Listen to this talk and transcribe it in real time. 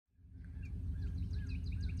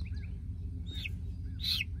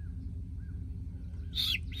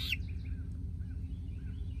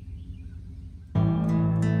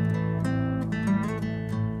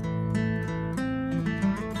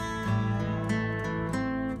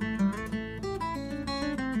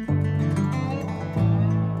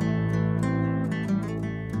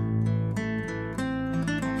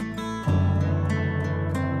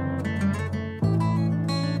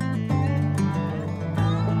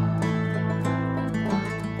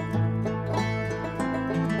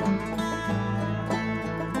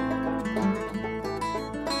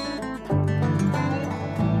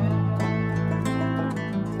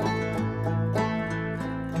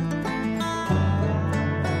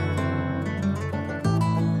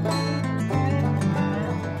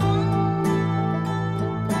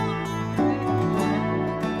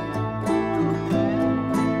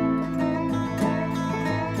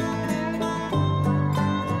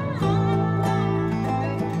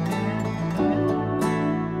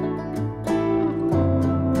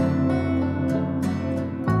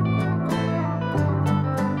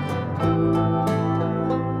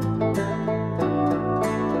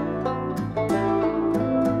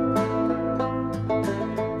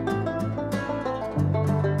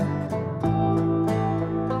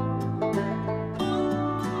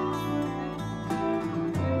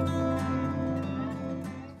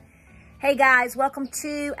Hey guys, welcome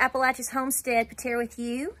to Appalachia's Homestead. Patara with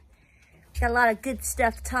you. Got a lot of good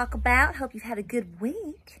stuff to talk about. Hope you've had a good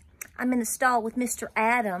week. I'm in the stall with Mr.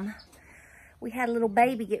 Adam. We had a little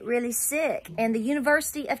baby get really sick, and the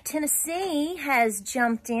University of Tennessee has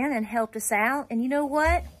jumped in and helped us out. And you know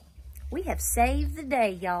what? We have saved the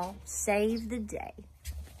day, y'all. Saved the day.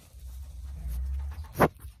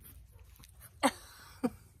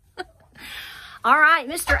 All right,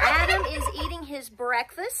 Mr. Adam is eating his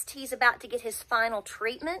breakfast. He's about to get his final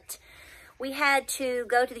treatment. We had to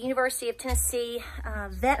go to the University of Tennessee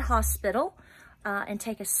Vet Hospital and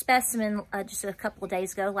take a specimen just a couple of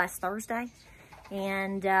days ago, last Thursday.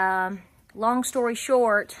 And long story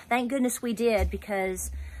short, thank goodness we did, because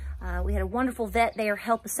we had a wonderful vet there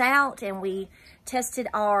help us out, and we tested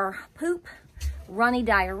our poop, runny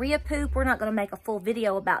diarrhea poop. We're not going to make a full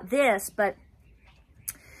video about this, but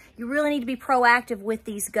you really need to be proactive with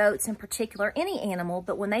these goats in particular, any animal,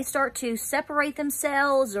 but when they start to separate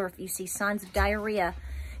themselves, or if you see signs of diarrhea,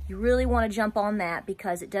 you really want to jump on that,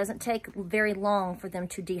 because it doesn't take very long for them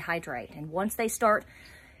to dehydrate. And once they start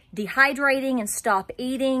dehydrating and stop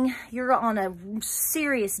eating, you're on a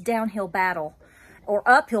serious downhill battle or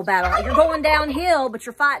uphill battle. You're going downhill, but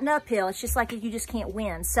you're fighting uphill. It's just like you just can't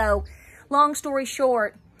win. So long story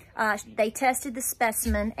short, they tested the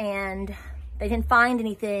specimen and they didn't find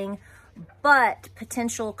anything but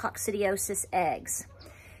potential coccidiosis eggs.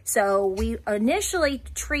 So we initially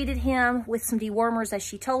treated him with some dewormers, as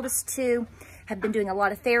she told us to. Have been doing a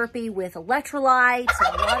lot of therapy with electrolytes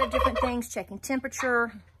and a lot of different things, checking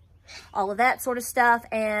temperature, all of that sort of stuff.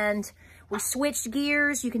 And we switched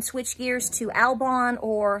gears. You can switch gears to Albon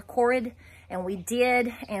or Corid, and we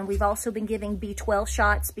did. And we've also been giving B12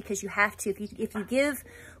 shots, because you have to. If you give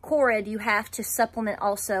Corid, you have to supplement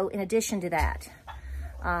also in addition to that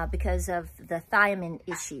because of the thiamine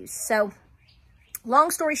issues. So long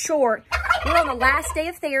story short, we're on the last day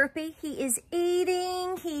of therapy. He is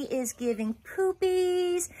eating, he is giving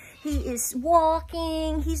poopies, he is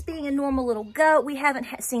walking, he's being a normal little goat. We haven't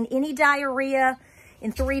seen any diarrhea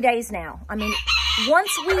in 3 days now. I mean,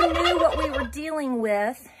 once we knew what we were dealing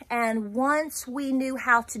with, and once we knew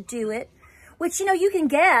how to do it, which, you know, you can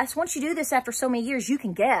guess. Once you do this after so many years, you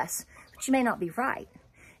can guess, but you may not be right.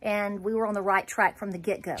 And we were on the right track from the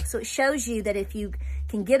get-go. So it shows you that if you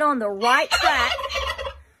can get on the right track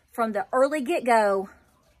from the early get-go,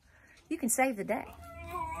 you can save the day.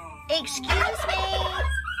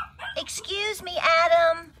 Excuse me,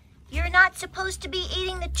 Adam. You're not supposed to be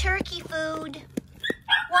eating the turkey food.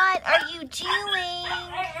 What are you doing?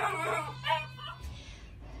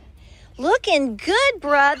 Looking good,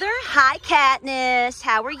 brother. Hi, Katniss.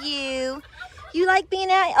 How are you? You like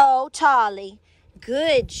being out? Oh, Tolly.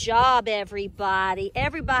 Good job, everybody.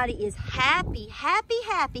 Everybody is happy, happy,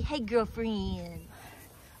 happy. Hey, girlfriend.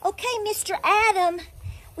 Okay, Mr. Adam,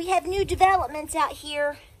 we have new developments out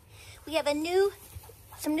here. We have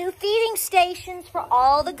some new feeding stations for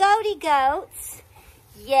all the goaty goats.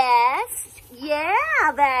 Yes,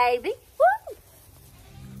 yeah, baby.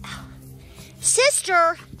 Woo.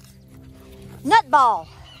 Sister, Nutball.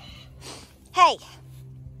 Hey,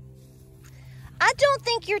 I don't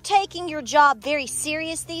think you're taking your job very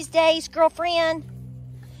serious these days, girlfriend.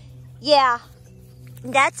 Yeah,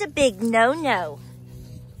 that's a big no-no.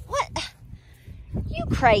 What? You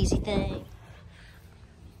crazy thing.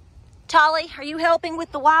 Tolly, are you helping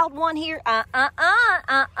with the wild one here?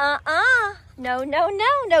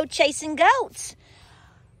 No chasing goats.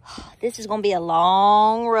 This is gonna be a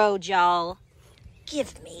long road, y'all.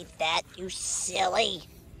 Give me that, you silly.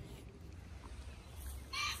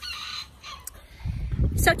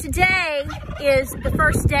 So today is the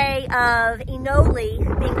first day of Enoli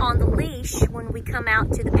being on the leash when we come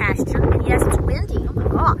out to the pasture. And yes, it's windy. Oh my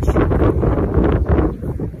gosh.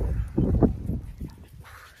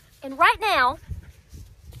 And right now,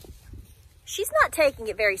 she's not taking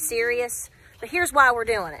it very serious, but here's why we're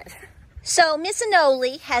doing it. So Miss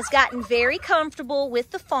Enoli has gotten very comfortable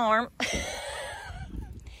with the farm.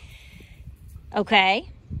 Okay.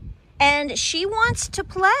 And she wants to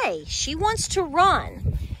play. She wants to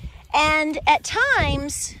run. And at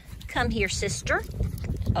times, come here, sister.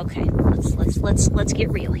 Okay, let's get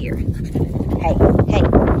real here. Hey.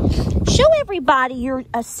 Show everybody you're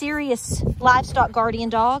a serious livestock guardian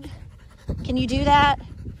dog. Can you do that?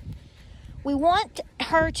 We want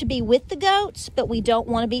her to be with the goats, but we don't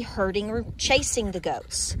want to be hurting or chasing the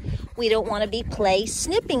goats. We don't want to be play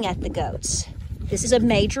snipping at the goats. This is a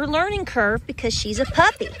major learning curve because she's a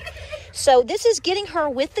puppy. So this is getting her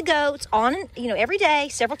with the goats on, every day,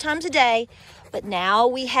 several times a day. But now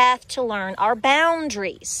we have to learn our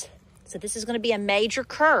boundaries. So this is going to be a major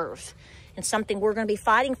curve. and something we're going to be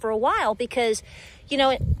fighting for a while because, you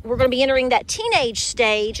know, we're going to be entering that teenage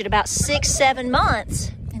stage at about 6-7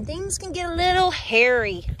 months, and things can get a little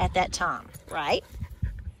hairy at that time, right?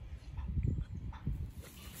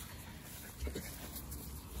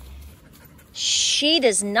 She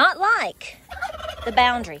does not like the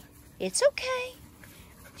boundary. It's okay.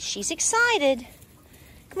 She's excited.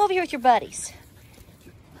 Come over here with your buddies.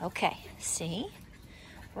 Okay, see?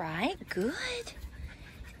 Right, good.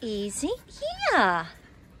 Easy, yeah.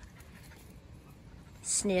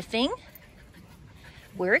 Sniffing.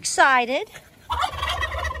 We're excited.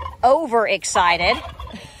 Overexcited.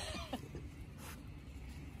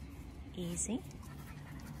 Easy.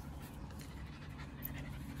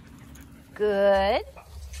 Good.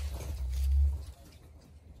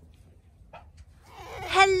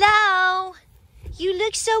 Hello. You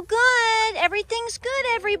look so good. Everything's good,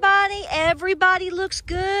 everybody. Everybody looks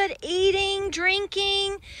good. Eating,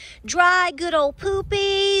 drinking, dry, good old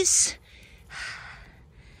poopies.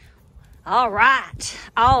 All right.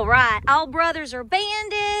 All right. All brothers are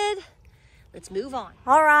banded. Let's move on.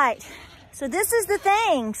 All right. So this is the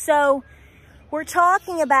thing. So we're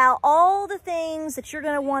talking about all the things that you're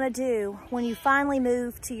going to want to do when you finally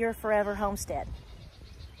move to your forever homestead.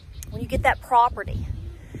 When you get that property.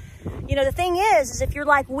 You know, the thing is if you're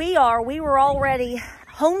like we are, we were already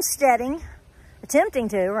homesteading, attempting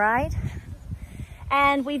to, right?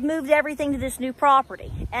 And we've moved everything to this new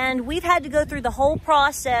property. And we've had to go through the whole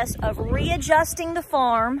process of readjusting the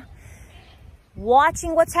farm,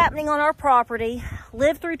 watching what's happening on our property,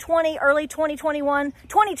 live through 2020 and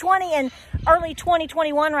early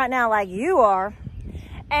 2021 right now like you are.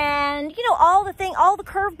 And, you know, all the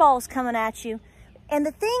curveballs coming at you. And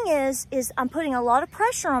the thing is I'm putting a lot of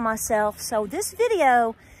pressure on myself. So this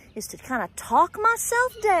video is to kind of talk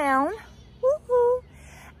myself down,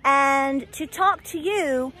 and to talk to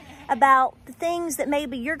you about the things that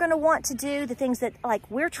maybe you're going to want to do, the things that like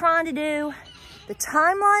we're trying to do, the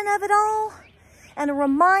timeline of it all, and a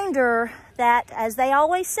reminder that, as they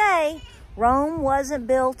always say, Rome wasn't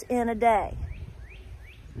built in a day.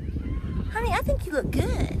 Honey, I think you look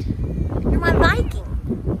good. You're my Viking.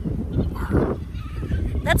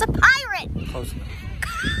 That's a pirate. Close enough.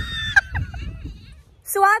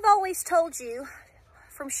 So I've always told you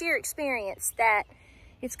from sheer experience that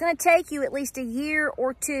it's going to take you at least a year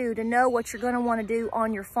or two to know what you're going to want to do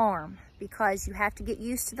on your farm, because you have to get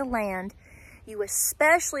used to the land. You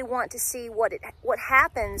especially want to see what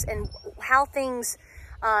happens and how things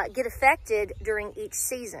get affected during each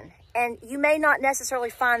season. And you may not necessarily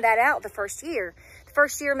find that out the first year. The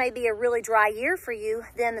first year may be a really dry year for you.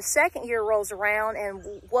 Then the second year rolls around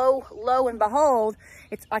and whoa, lo and behold,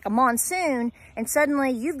 it's like a monsoon. And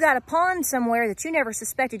suddenly you've got a pond somewhere that you never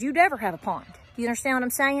suspected you'd ever have a pond. Do you understand what I'm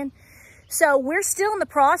saying? So we're still in the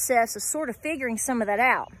process of sort of figuring some of that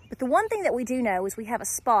out. But the one thing that we do know is we have a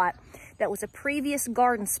spot that was a previous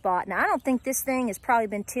garden spot. Now, I don't think this thing has probably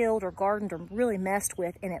been tilled or gardened or really messed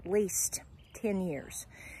with in at least 10 years.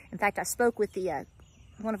 In fact, I spoke with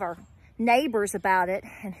one of our neighbors about it,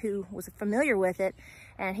 and who was familiar with it,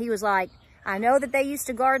 and he was like, I know that they used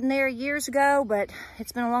to garden there years ago, but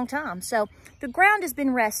it's been a long time. So the ground has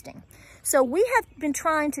been resting. So we have been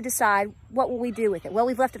trying to decide what will we do with it. Well,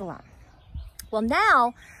 we've left it alone. Well,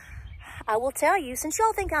 now I will tell you, since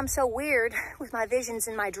y'all think I'm so weird with my visions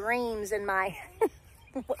and my dreams and my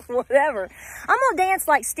whatever, I'm gonna dance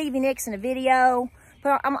like Stevie Nicks in a video.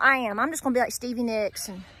 But I'm just gonna be like Stevie Nicks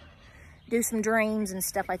and do some dreams and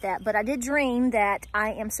stuff like that. But I did dream that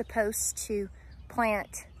I am supposed to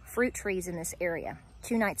plant fruit trees in this area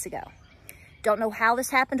 2 nights ago. Don't know how this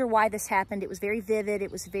happened or why this happened. It was very vivid.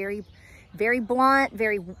 It was very, very blunt,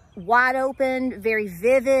 very wide open, very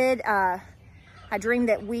vivid. I dreamed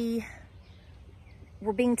that we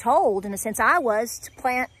were being told, in a sense I was, to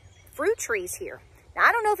plant fruit trees here. Now,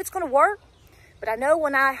 I don't know if it's going to work, but I know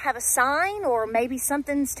when I have a sign or maybe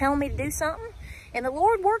something's telling me to do something, and the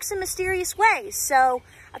Lord works in mysterious ways. So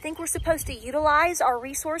I think we're supposed to utilize our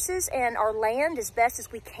resources and our land as best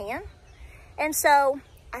as we can. And so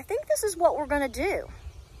I think this is what we're going to do.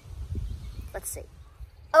 Let's see.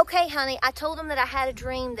 Okay, honey, I told him that I had a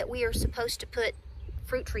dream that we are supposed to put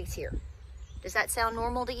fruit trees here. Does that sound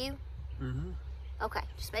normal to you? Mm-hmm. Okay,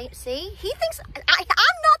 just see? He thinks I'm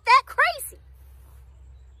not that crazy.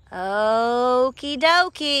 Okie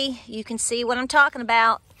dokie. You can see what I'm talking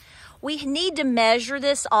about. We need to measure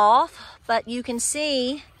this off, but you can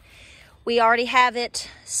see we already have it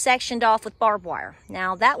sectioned off with barbed wire.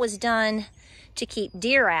 Now, that was done to keep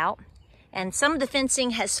deer out, and some of the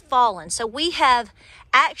fencing has fallen. So we have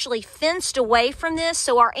actually fenced away from this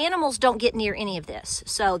so our animals don't get near any of this.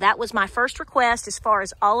 So that was my first request as far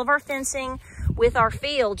as all of our fencing with our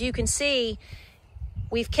field. You can see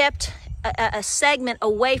we've kept a segment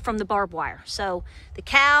away from the barbed wire. So the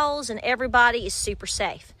cows and everybody is super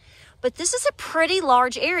safe. But this is a pretty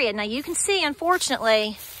large area. Now you can see,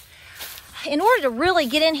 unfortunately, in order to really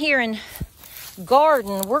get in here and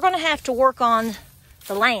garden, we're gonna have to work on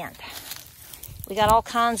the land. We got all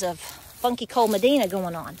kinds of funky cold Medina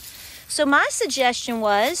going on. So my suggestion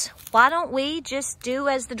was, why don't we just do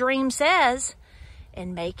as the dream says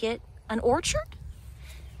and make it an orchard?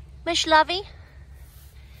 Miss Lovey,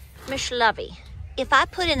 if I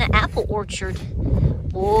put in an apple orchard,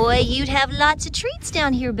 boy, you'd have lots of treats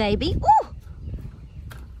down here, baby. Ooh.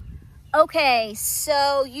 Okay,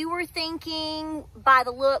 so you were thinking by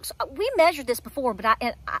the looks, we measured this before, but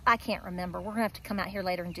I can't remember. We're gonna have to come out here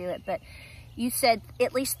later and do it, but you said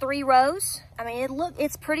at least 3 rows. I mean,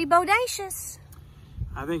 it's pretty bodacious.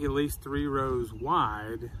 I think at least 3 rows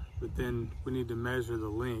wide, but then we need to measure the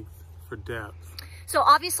length for depth. So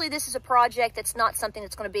obviously this is a project that's not something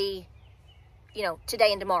that's gonna be, you know,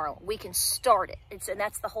 today and tomorrow. We can start it. And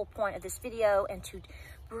that's the whole point of this video, and to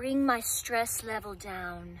bring my stress level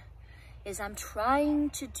down is I'm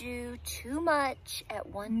trying to do too much at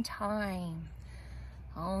one time.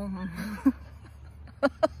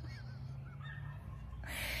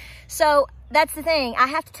 So that's the thing. I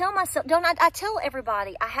have to tell myself, I tell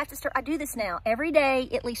everybody, I have to start, I do this now every day,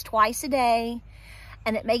 at least twice a day,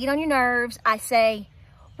 and it may get on your nerves. I say,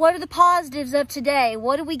 what are the positives of today?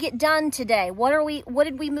 What did we get done today? What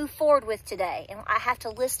did we move forward with today? And I have to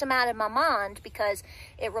list them out in my mind because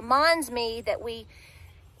it reminds me that we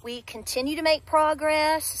continue to make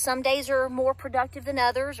progress. Some days are more productive than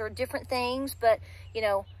others or different things, but you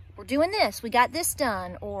know, we're doing this, we got this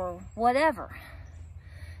done or whatever.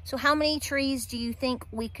 So how many trees do you think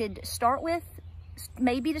we could start with?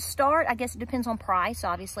 Maybe to start, I guess it depends on price,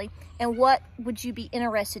 obviously. And what would you be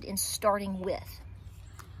interested in starting with?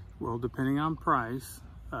 Well, depending on price,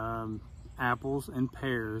 apples and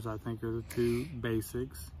pears, I think, are the 2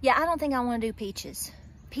 basics. Yeah, I don't think I want to do peaches.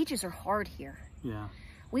 Peaches are hard here. Yeah.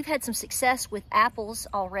 We've had some success with apples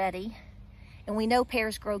already, and we know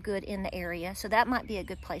pears grow good in the area, so that might be a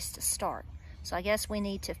good place to start. So I guess we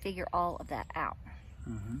need to figure all of that out.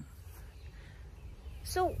 Mm-hmm.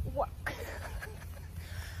 So what?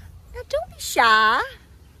 Now don't be shy.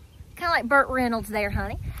 Kind of like Burt Reynolds there,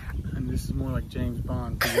 honey. And this is more like James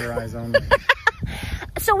Bond for your eyes only.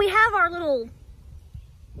 So we have our little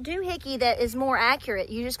doohickey that is more accurate.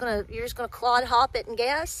 You're just gonna clod hop it and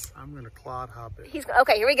guess? I'm gonna clod hop it.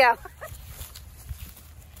 Okay, here we go.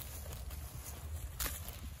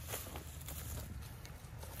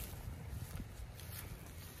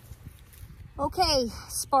 Okay,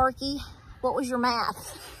 Sparky, what was your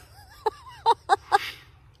math?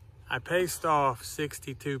 I paced off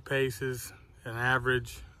 62 paces, an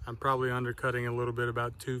average. I'm probably undercutting a little bit,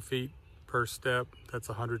 about 2 feet per step. That's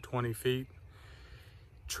 120 feet.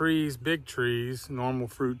 Trees, big trees, normal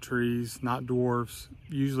fruit trees, not dwarfs,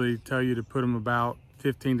 usually tell you to put them about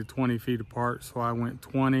 15 to 20 feet apart. So I went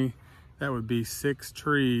 20. That would be 6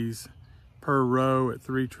 trees per row at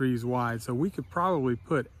 3 trees wide. So we could probably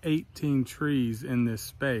put 18 trees in this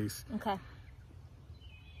space. Okay.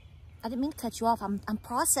 I didn't mean to cut you off. I'm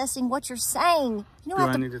processing what you're saying. You know, Do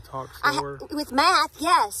I need to talk slower? With math,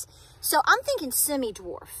 yes. So I'm thinking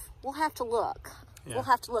semi-dwarf. We'll have to look. Yeah. We'll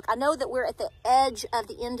have to look. I know that we're at the edge of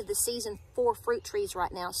the end of the season for fruit trees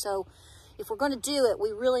right now. So if we're going to do it,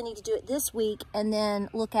 we really need to do it this week and then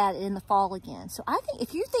look at it in the fall again. So I think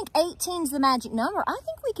if you think 18 is the magic number, I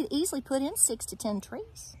think we could easily put in 6 to 10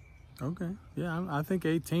 trees. Okay. Yeah, I think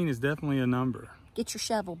 18 is definitely a number. Get your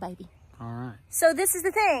shovel, baby. All right. So this is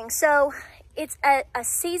the thing. So it's a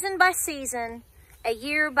season by season, a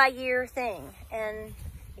year by year thing. And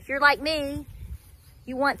if you're like me,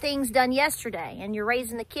 you want things done yesterday, and you're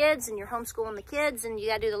raising the kids and you're homeschooling the kids, and you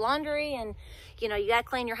got to do the laundry, and you know, you got to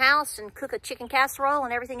clean your house and cook a chicken casserole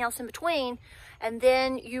and everything else in between. And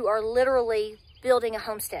then you are literally building a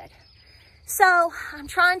homestead. So I'm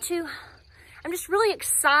just really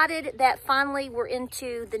excited that finally we're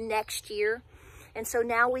into the next year. And so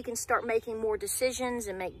now we can start making more decisions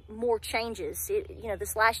and make more changes. You know,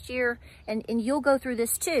 this last year, and you'll go through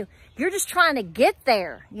this too. You're just trying to get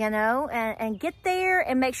there, you know, and get there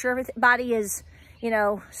and make sure everybody is, you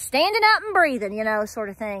know, standing up and breathing, you know, sort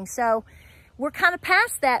of thing. So we're kind of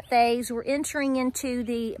past that phase. We're entering into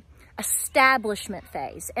the establishment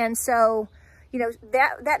phase. And so, you know,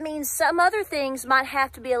 that means some other things might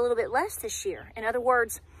have to be a little bit less this year. In other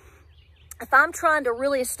words, if I'm trying to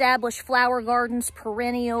really establish flower gardens,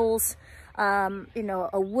 perennials, you know,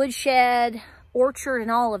 a woodshed, orchard, and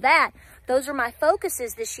all of that, those are my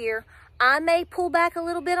focuses this year. I may pull back a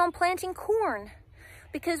little bit on planting corn,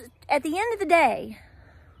 because at the end of the day,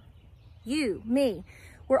 you, me,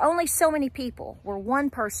 we're only so many people. We're one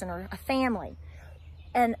person or a family.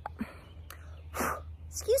 And,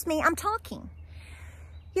 excuse me, I'm talking.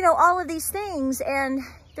 You know, all of these things, and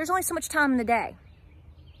there's only so much time in the day,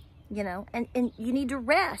 you know, and you need to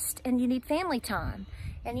rest, and you need family time,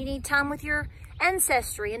 and you need time with your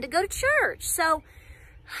ancestry, and to go to church. So,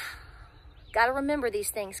 got to remember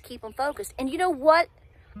these things, keep them focused. And you know what?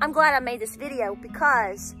 I'm glad I made this video,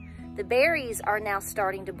 because the berries are now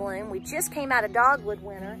starting to bloom. We just came out of dogwood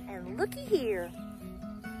winter, and looky here.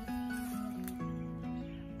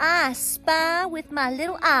 I spy with my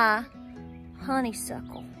little eye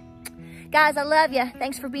honeysuckle. Guys, I love you.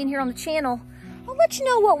 Thanks for being here on the channel. I'll let you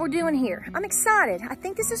know what we're doing here. I'm excited. I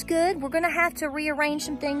think this is good. We're gonna have to rearrange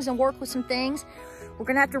some things and work with some things. We're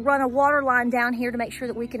gonna have to run a water line down here to make sure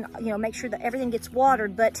that we can, you know, make sure that everything gets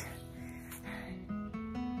watered, but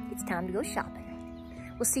it's time to go shopping.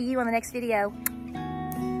 We'll see you on the next video.